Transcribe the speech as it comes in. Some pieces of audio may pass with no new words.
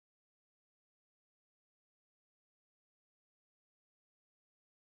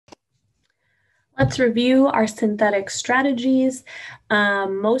Let's review our synthetic strategies.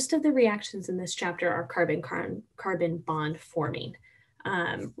 Most of the reactions in this chapter are carbon bond forming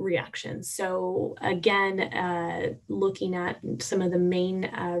reactions. So again, looking at some of the main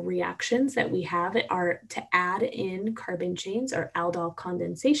reactions that we have are to add in carbon chains are aldol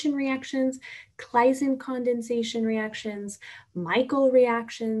condensation reactions, Claisen condensation reactions, Michael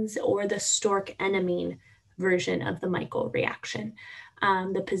reactions, or the Stork-Enamine version of the Michael reaction.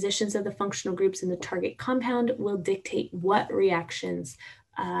 The positions of the functional groups in the target compound will dictate what reactions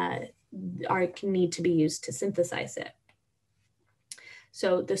need to be used to synthesize it.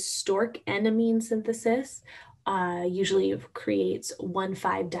 So the Stork-Enamine synthesis usually creates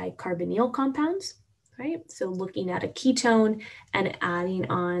 1,5-dicarbonyl compounds, right? So looking at a ketone and adding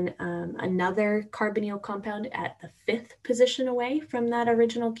on another carbonyl compound at the 5th position away from that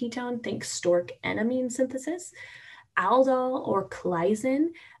original ketone, think Stork-Enamine synthesis. Aldol or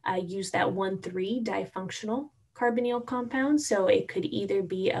Claisen use that 1,3 difunctional carbonyl compound. So it could either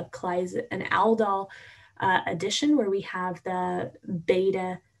be an aldol addition where we have the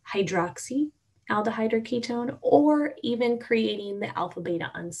beta hydroxy aldehyde or ketone, or even creating the alpha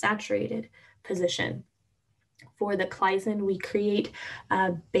beta unsaturated position. For the Claisen, we create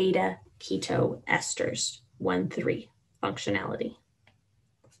beta keto esters, 1,3 functionality.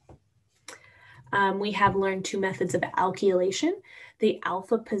 We have learned 2 methods of alkylation. The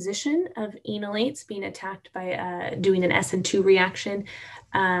alpha position of enolates being attacked by doing an SN2 reaction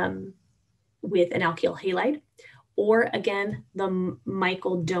with an alkyl halide, or again, the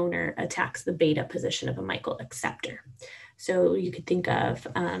Michael donor attacks the beta position of a Michael acceptor. So you could think of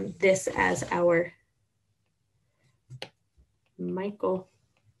this as our Michael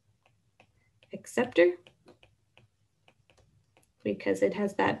acceptor because it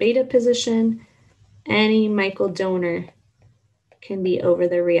has that beta position. Any Michael donor can be over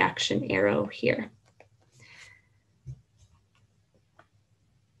the reaction arrow here.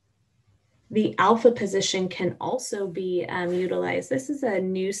 The alpha position can also be utilized. This is a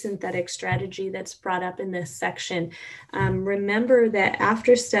new synthetic strategy that's brought up in this section. Remember that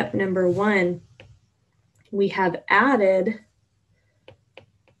after step number 1, we have added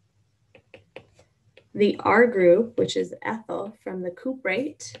the R group, which is ethyl from the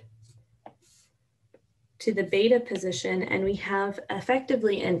cuprate, to the beta position, and we have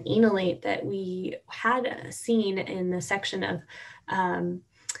effectively an enolate that we had seen in the section of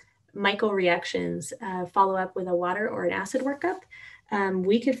Michael reactions, follow up with a water or an acid workup.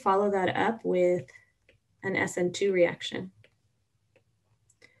 We could follow that up with an SN2 reaction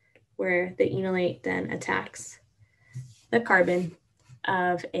where the enolate then attacks the carbon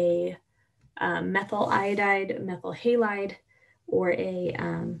of a methyl iodide, methyl halide, or a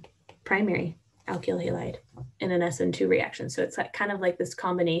primary alkyl halide in an SN2 reaction. So it's like, kind of like this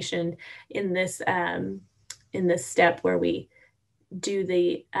combination in this step where we do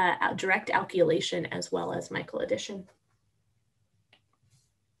the direct alkylation as well as Michael addition.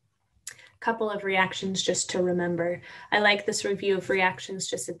 Couple of reactions just to remember. I like this review of reactions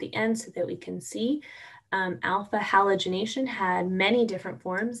just at the end so that we can see. Alpha halogenation had many different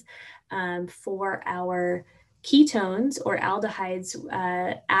forms. For our ketones or aldehydes,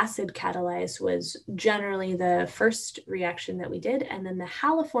 acid catalyzed was generally the first reaction that we did. And then the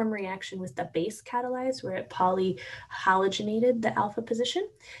haloform reaction was the base catalyzed, where it polyhalogenated the alpha position.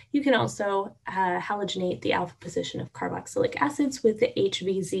 You can also halogenate the alpha position of carboxylic acids with the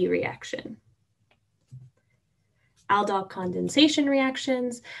HVZ reaction. Aldol condensation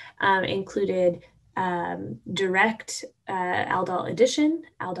reactions included direct aldol addition,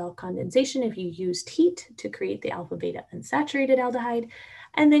 aldol condensation if you used heat to create the alpha beta unsaturated aldehyde,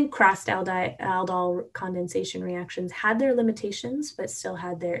 and then crossed aldol condensation reactions had their limitations but still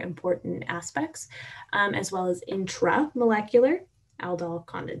had their important aspects, as well as intramolecular aldol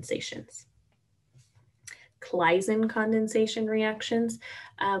condensations. Claisen condensation reactions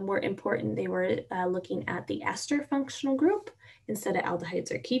were important. They were looking at the ester functional group instead of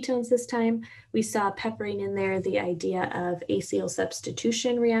aldehydes or ketones this time. We saw peppering in there the idea of acyl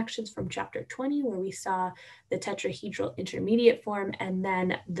substitution reactions from chapter 20, where we saw the tetrahedral intermediate form and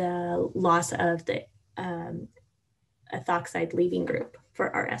then the loss of the ethoxide leaving group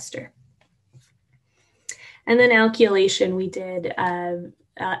for our ester. And then alkylation, we did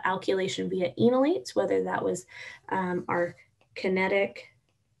alkylation via enolates, whether that was our kinetic,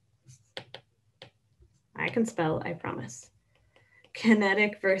 I can spell, I promise,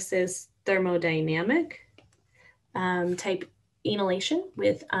 kinetic versus thermodynamic type enolation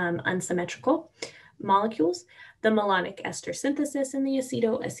with unsymmetrical molecules, the malonic ester synthesis, and the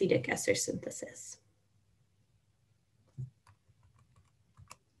acetoacetic ester synthesis.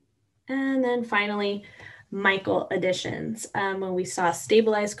 And then finally, Michael additions. When we saw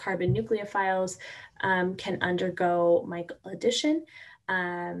stabilized carbon nucleophiles can undergo Michael addition.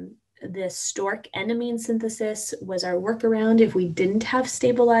 The Stork enamine synthesis was our workaround if we didn't have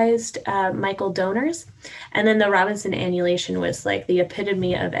stabilized Michael donors. And then the Robinson annulation was like the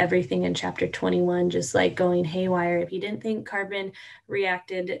epitome of everything in chapter 21, just like going haywire. If you didn't think carbon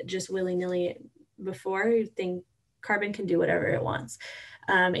reacted just willy-nilly before, you think carbon can do whatever it wants.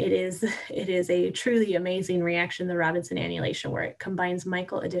 It is a truly amazing reaction, the Robinson annulation, where it combines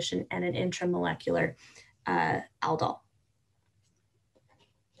Michael addition and an intramolecular aldol.